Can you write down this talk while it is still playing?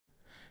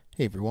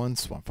Hey everyone,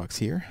 SwampFox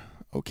here.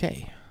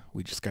 Okay,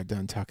 we just got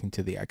done talking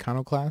to the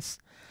Iconoclasts.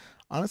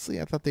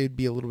 Honestly, I thought they'd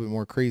be a little bit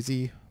more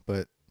crazy,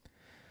 but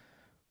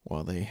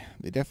well, they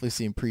definitely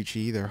seem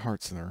preachy. Their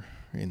hearts are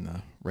in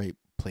the right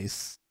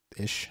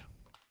place-ish.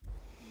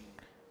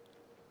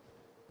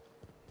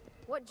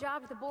 What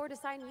job did the board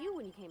assign you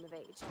when you came of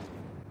age?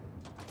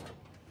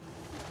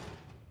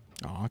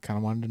 Oh, I kind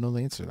of wanted to know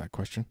the answer to that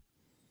question.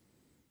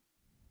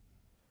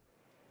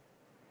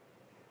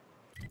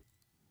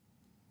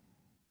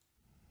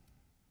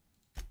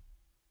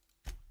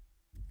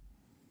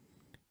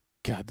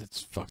 God,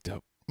 that's fucked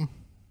up.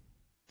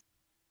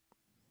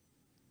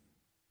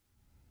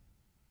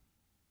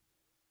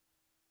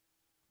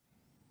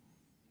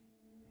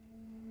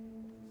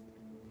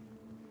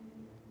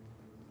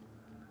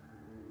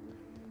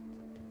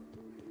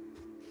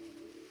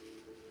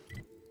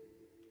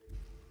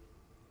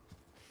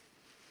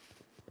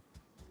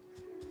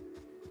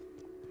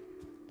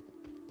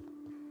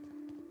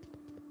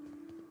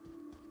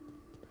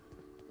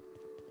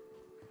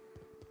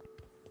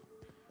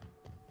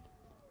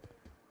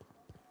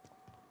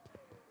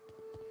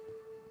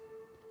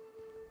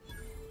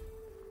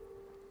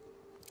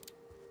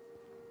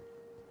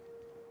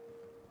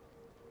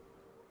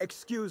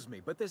 Excuse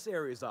me, but this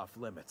area's off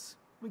limits.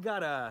 We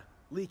got a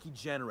leaky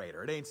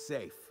generator. It ain't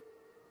safe.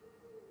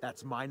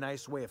 That's my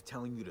nice way of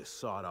telling you to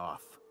sod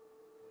off.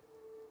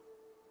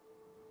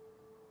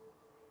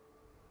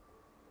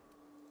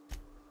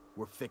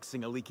 We're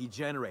fixing a leaky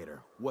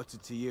generator. What's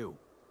it to you?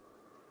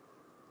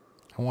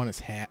 I want his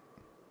hat.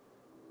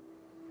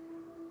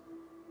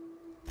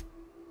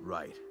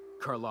 Right.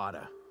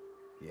 Carlotta.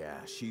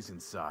 Yeah, she's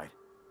inside.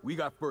 We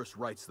got first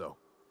rights, though.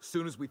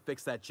 Soon as we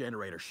fix that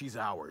generator, she's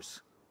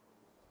ours.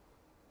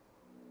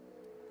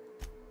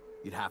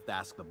 You'd have to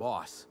ask the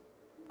boss.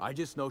 I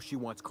just know she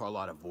wants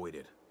Carlotta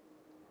voided.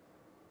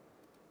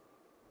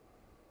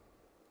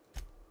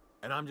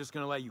 And I'm just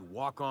gonna let you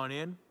walk on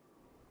in?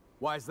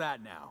 Why's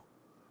that now?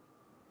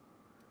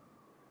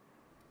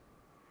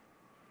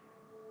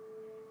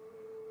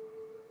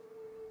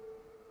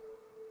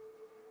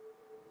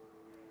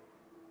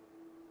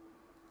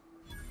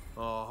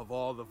 Oh, of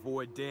all the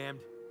void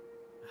damned.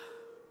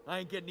 I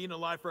ain't getting eaten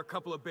alive for a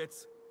couple of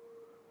bits.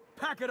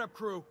 Pack it up,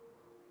 crew!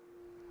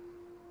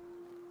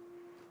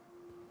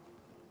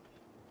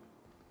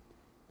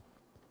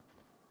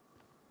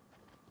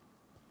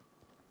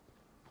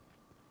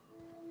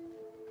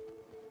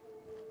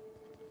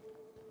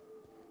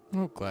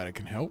 Oh, glad I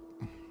can help.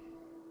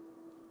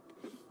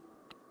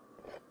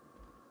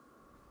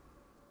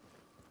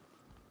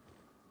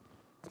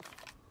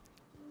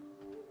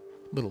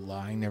 Little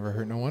lying never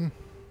hurt no one.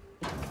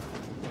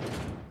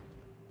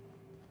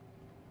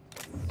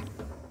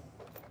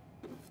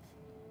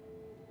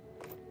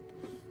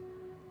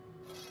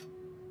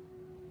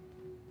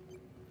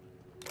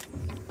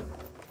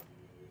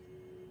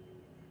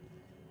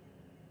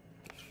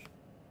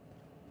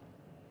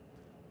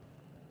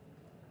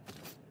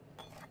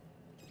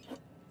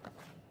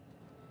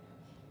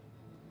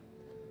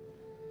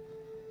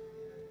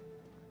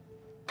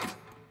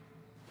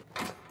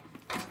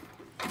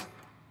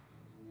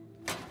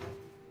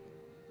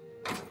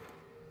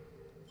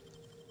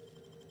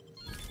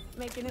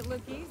 Making it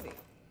look easy.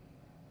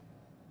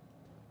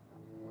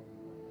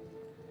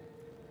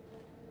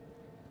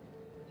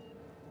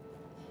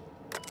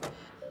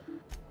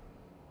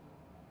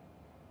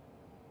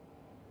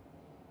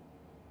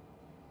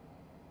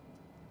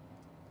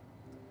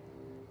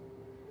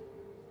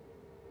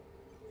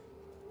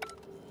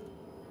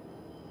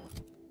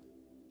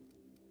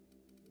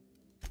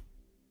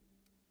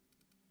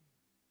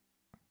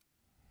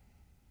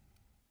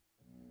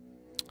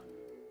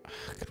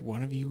 Could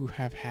one of you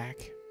have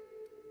hack?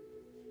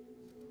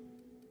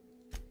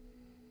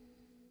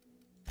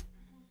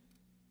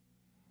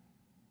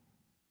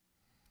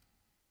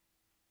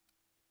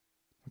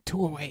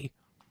 Two away.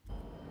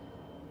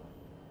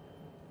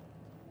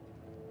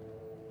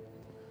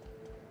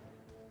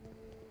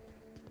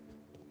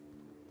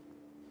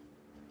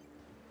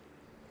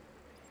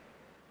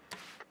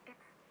 It's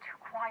too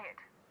quiet.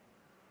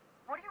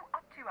 What are you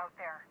up to out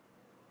there?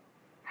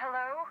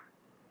 Hello?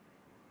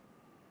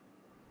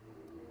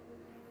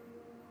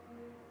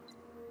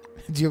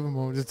 Do you have a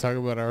moment to talk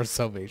about our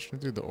salvation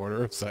through the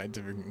order of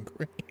scientific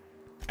inquiry?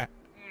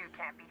 You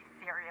can't be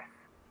serious.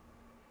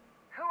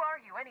 Who are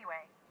you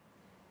anyway?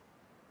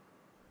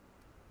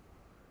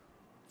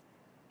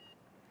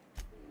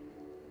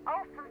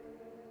 Oh,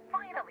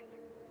 finally!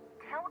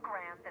 Tell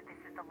Graham that this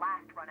is the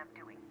last run I'm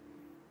doing.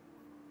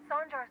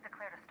 Sanjar's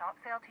declared a stop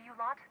sale to you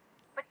lot,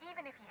 but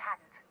even if he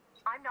hadn't,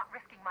 I'm not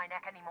risking my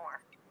neck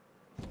anymore.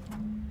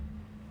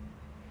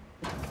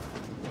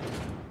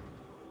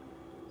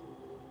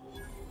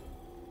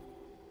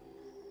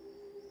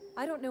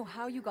 I don't know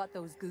how you got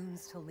those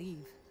goons to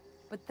leave,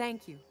 but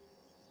thank you.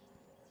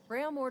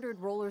 Graham ordered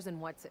rollers and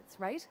whatsits,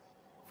 right?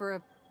 For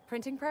a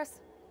printing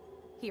press?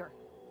 Here,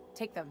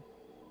 take them.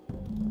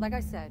 Like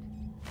I said,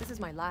 this is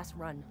my last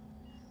run.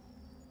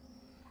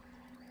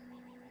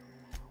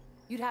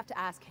 You'd have to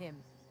ask him.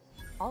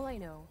 All I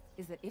know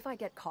is that if I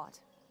get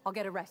caught, I'll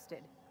get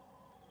arrested.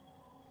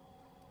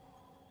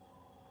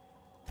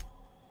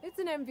 It's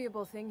an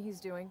enviable thing he's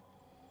doing.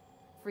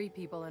 Free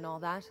people and all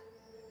that.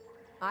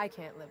 I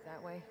can't live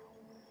that way.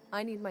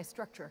 I need my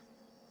structure.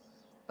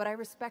 But I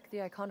respect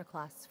the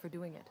iconoclasts for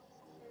doing it.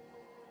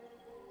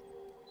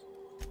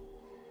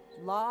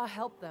 Law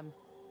help them.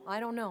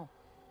 I don't know.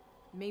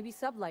 Maybe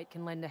Sublight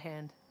can lend a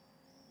hand.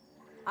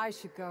 I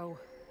should go.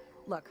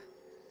 Look,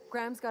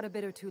 Graham's got a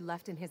bit or two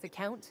left in his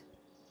account.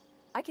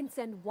 I can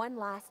send one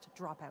last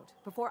dropout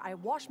before I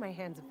wash my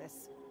hands of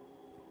this.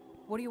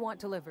 What do you want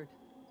delivered?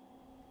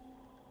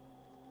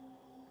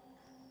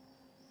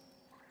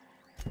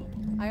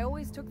 I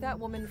always took that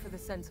woman for the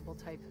sensible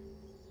type.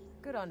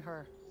 Good on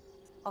her.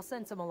 I'll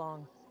send some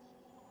along.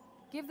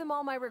 Give them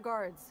all my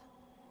regards.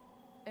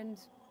 And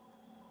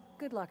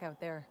good luck out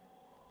there.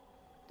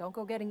 Don't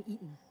go getting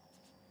eaten.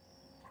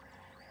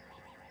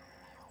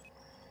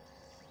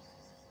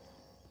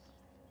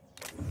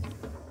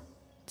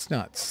 It's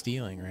not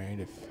stealing, right?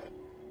 If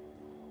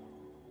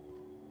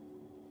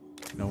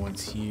no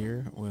one's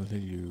here, will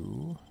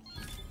you?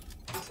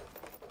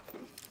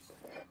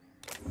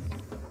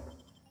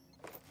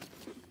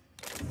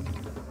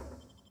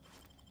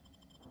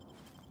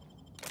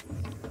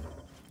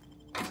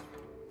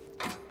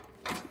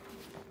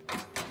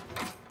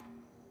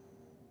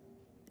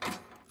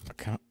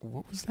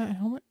 What was that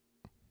helmet?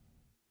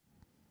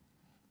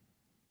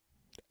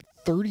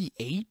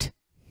 38?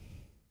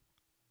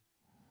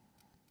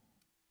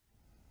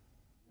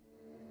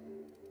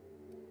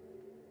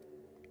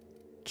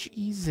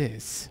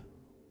 Jesus.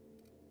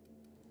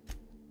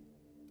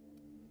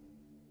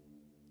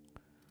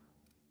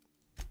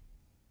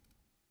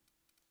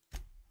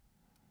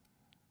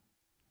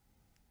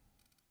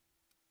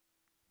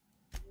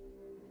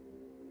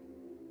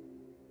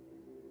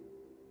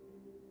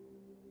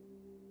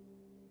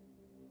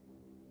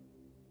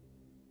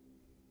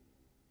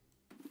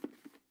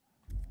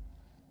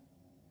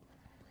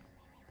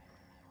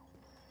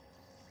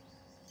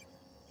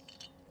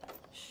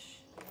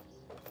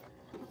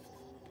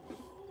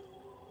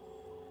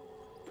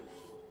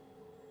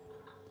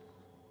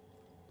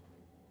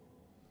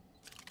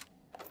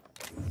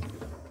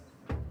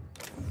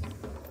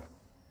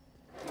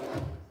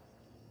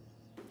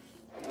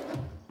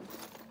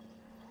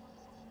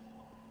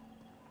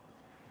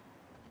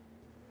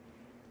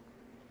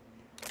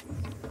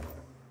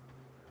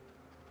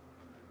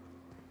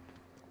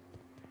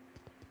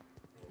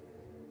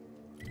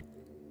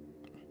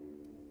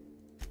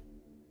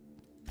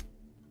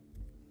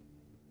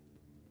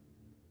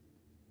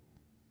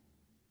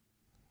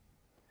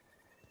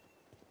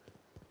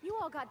 You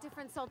all got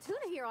different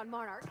Saltuna here on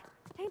Monarch.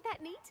 Ain't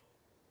that neat?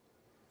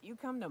 You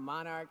come to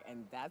Monarch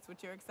and that's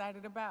what you're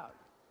excited about.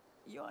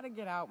 You ought to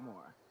get out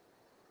more.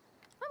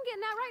 I'm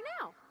getting out right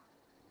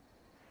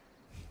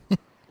now.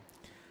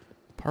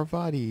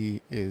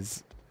 Parvati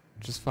is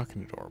just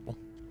fucking adorable.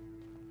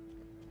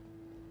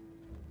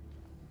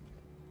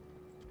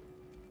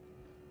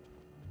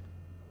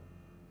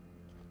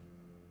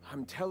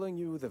 I'm telling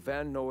you, the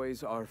Van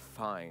Noys are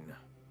fine.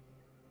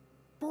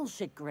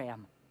 Bullshit,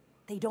 Graham.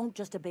 They don't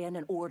just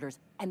abandon orders,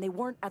 and they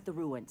weren't at the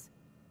ruins.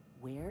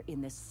 Where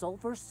in this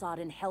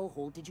sulfur-sodden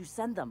hellhole did you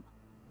send them?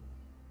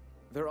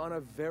 They're on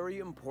a very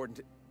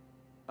important...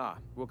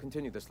 we'll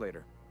continue this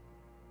later.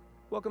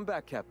 Welcome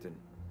back, Captain.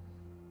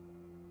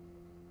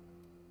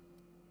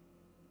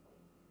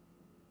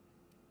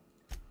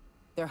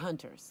 They're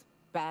hunters.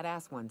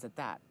 Badass ones at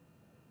that.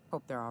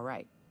 Hope they're all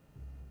right.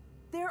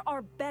 They're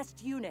our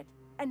best unit,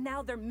 and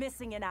now they're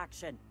missing in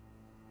action.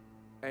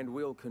 And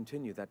we'll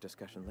continue that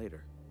discussion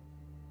later.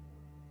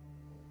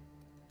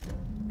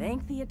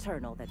 Thank the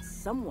Eternal that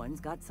someone's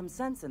got some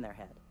sense in their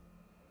head.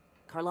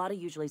 Carlotta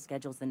usually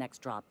schedules the next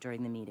drop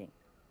during the meeting.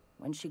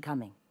 When's she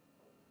coming?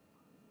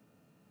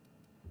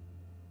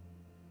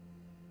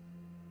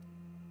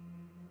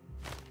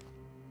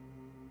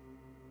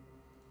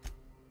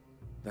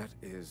 That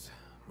is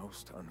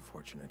most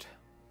unfortunate.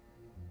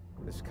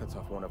 This cuts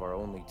off one of our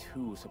only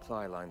 2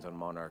 supply lines on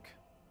Monarch.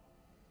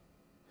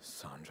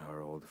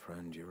 Sanjar, old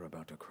friend, you're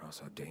about to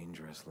cross a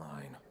dangerous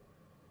line.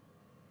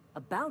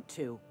 About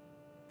to?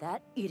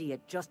 That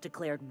idiot just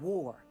declared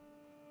war.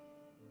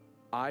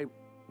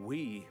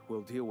 We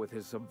will deal with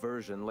his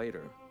subversion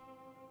later.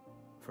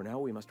 For now,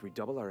 we must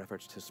redouble our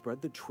efforts to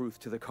spread the truth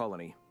to the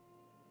colony.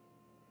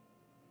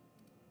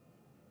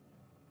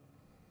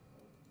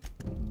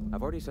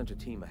 I've already sent a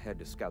team ahead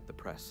to scout the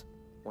press,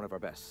 one of our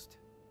best.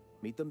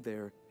 Meet them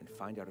there and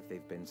find out if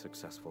they've been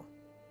successful.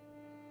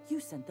 You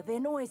sent the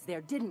Van Noys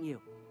there, didn't you?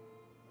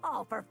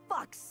 Oh, for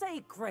fuck's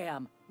sake,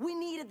 Graham! We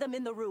needed them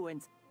in the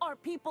ruins. Our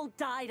people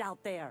died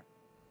out there.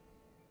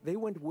 They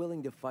went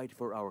willing to fight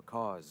for our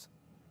cause.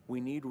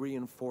 We need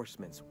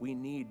reinforcements. We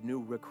need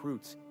new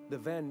recruits. The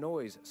Van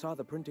Noys saw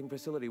the printing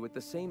facility with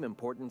the same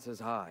importance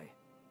as I.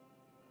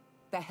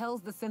 The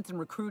hell's the sense in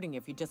recruiting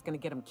if you're just gonna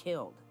get them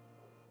killed?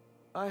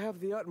 I have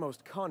the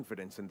utmost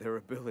confidence in their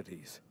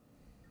abilities.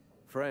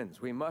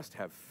 Friends, we must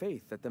have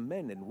faith that the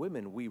men and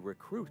women we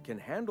recruit can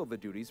handle the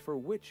duties for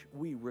which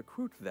we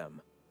recruit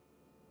them.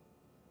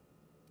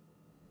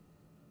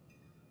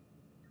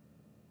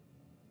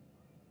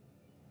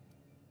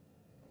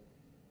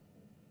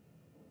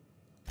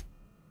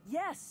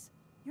 Yes,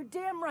 you're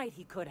damn right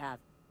he could have.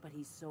 But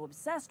he's so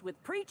obsessed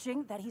with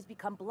preaching that he's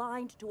become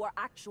blind to our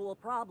actual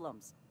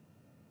problems.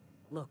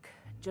 Look,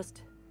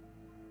 just...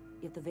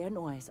 if the Van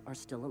Noys are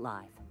still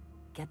alive,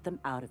 get them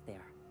out of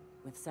there.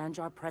 With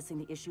Sanjar pressing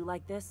the issue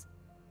like this,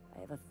 I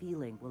have a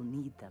feeling we'll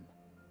need them.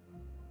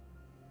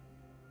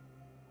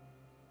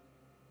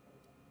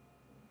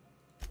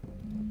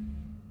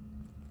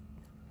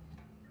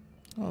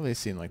 Well, they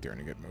seem like they're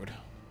in a good mood.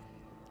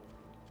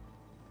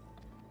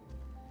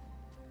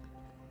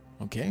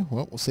 Okay,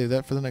 well, we'll save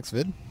that for the next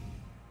vid.